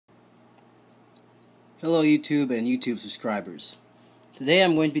Hello YouTube and YouTube subscribers. Today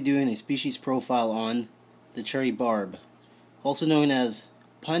I'm going to be doing a species profile on the Cherry Barb, also known as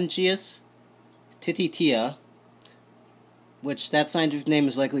Punitius titteya, which that scientific name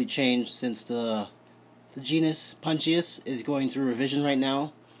is likely changed since the genus Punitius is going through revision right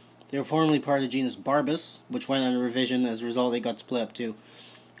now. They were formerly part of the genus Barbus, which went under revision. As a result, they got split up too.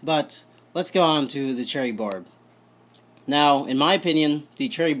 But let's go on to the Cherry Barb. Now, in my opinion, the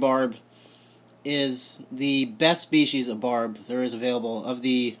Cherry Barb is the best species of barb there is available of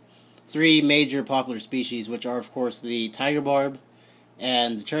the three major popular species, which are of course the tiger barb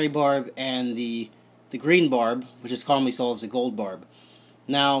and the cherry barb and the green barb, which is commonly sold as the gold barb.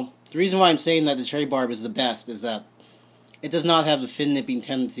 Now, the reason why I'm saying that the cherry barb is the best is that it does not have the fin nipping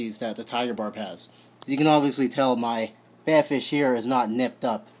tendencies that the tiger barb has. As you can obviously tell, my badfish here is not nipped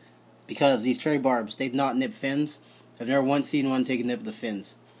up because these cherry barbs, they do not nip fins. I've never once seen one take a nip of the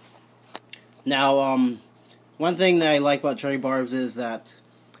fins. Now, one thing that I like about cherry barbs is that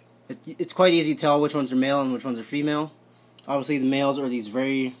it's quite easy to tell which ones are male and which ones are female. Obviously, the males are these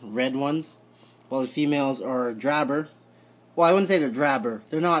very red ones, while the females are drabber. Well, I wouldn't say they're drabber.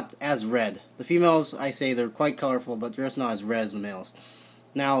 They're not as red. The females, I say they're quite colorful, but they're just not as red as the males.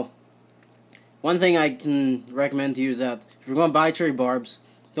 Now, one thing I can recommend to you is that if you're going to buy cherry barbs,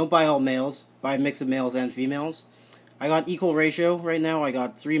 don't buy all males. Buy a mix of males and females. I got equal ratio right now. I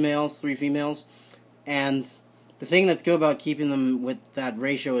got 3 males, 3 females, and the thing that's good about keeping them with that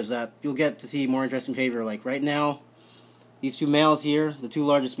ratio is that you'll get to see more interesting behavior. Like right now, these two males here, the two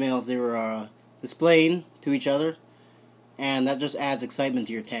largest males, they were displaying to each other, and that just adds excitement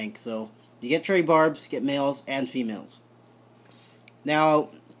to your tank. So you get cherry barbs, get males and females. Now,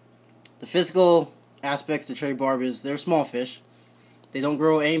 the physical aspects of cherry barb is they're small fish. They don't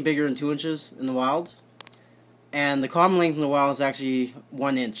grow any bigger than 2 inches in the wild. And the common length in the wild is actually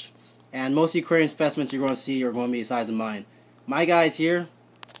 1 inch. And most aquarium specimens you're going to see are going to be the size of mine. My guys here,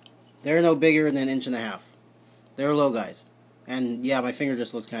 they're no bigger than 1.5 inches. They're low guys. And yeah, my finger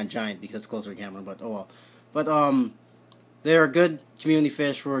just looks kind of giant because it's closer to the camera, but oh well. But they're good community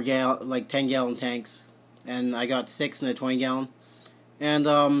fish for like 10-gallon tanks. And I got 6 in a 20-gallon.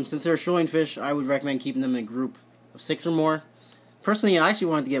 And since they're shoaling fish, I would recommend keeping them in a group of 6 or more. Personally, I actually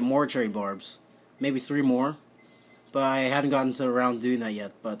wanted to get more cherry barbs. Maybe 3 more. But I haven't gotten to around doing that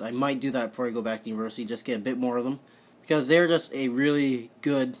yet. But I might do that before I go back to university, just get a bit more of them. Because they're just a really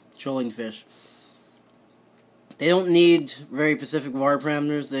good shoaling fish. They don't need very specific water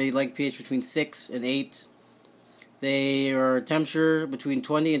parameters. They like pH between 6 and 8. They are temperature between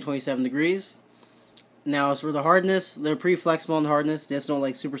 20 and 27 degrees. Now, as for the hardness, they're pretty flexible in hardness. They just don't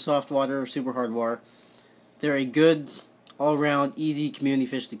like super soft water or super hard water. They're a good, all-around, easy community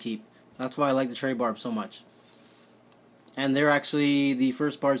fish to keep. That's why I like the cherry barb so much. And they're actually the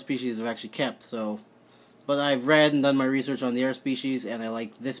first barb species I've actually kept, so. But I've read and done my research on the other species, and I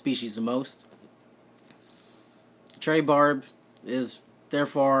like this species the most. The cherry barb is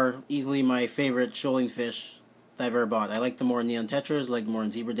therefore easily my favorite shoaling fish that I've ever bought. I like them more in neon tetras, I like them more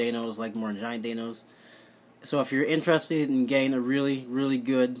in zebra danos, I like them more in giant danos. So if you're interested in getting a really, really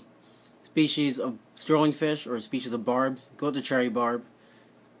good species of shoaling fish or a species of barb, go to cherry barb.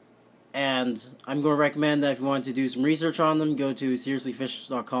 And I'm going to recommend that if you want to do some research on them, go to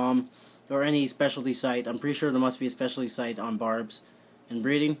seriouslyfish.com or any specialty site. I'm pretty sure there must be a specialty site on barbs and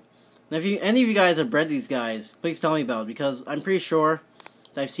breeding. And if any of you guys have bred these guys, please tell me about it, because I'm pretty sure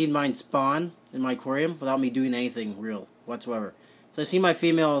that I've seen mine spawn in my aquarium without me doing anything real whatsoever. So I've seen my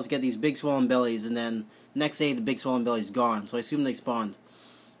females get these big swollen bellies, and then next day the big swollen belly is gone. So I assume they spawned.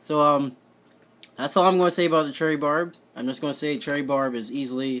 So that's all I'm going to say about the cherry barb. I'm just going to say cherry barb is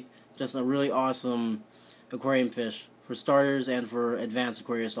easily just a really awesome aquarium fish for starters and for advanced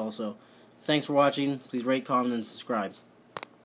aquarists also. Thanks for watching. Please rate, comment, and subscribe.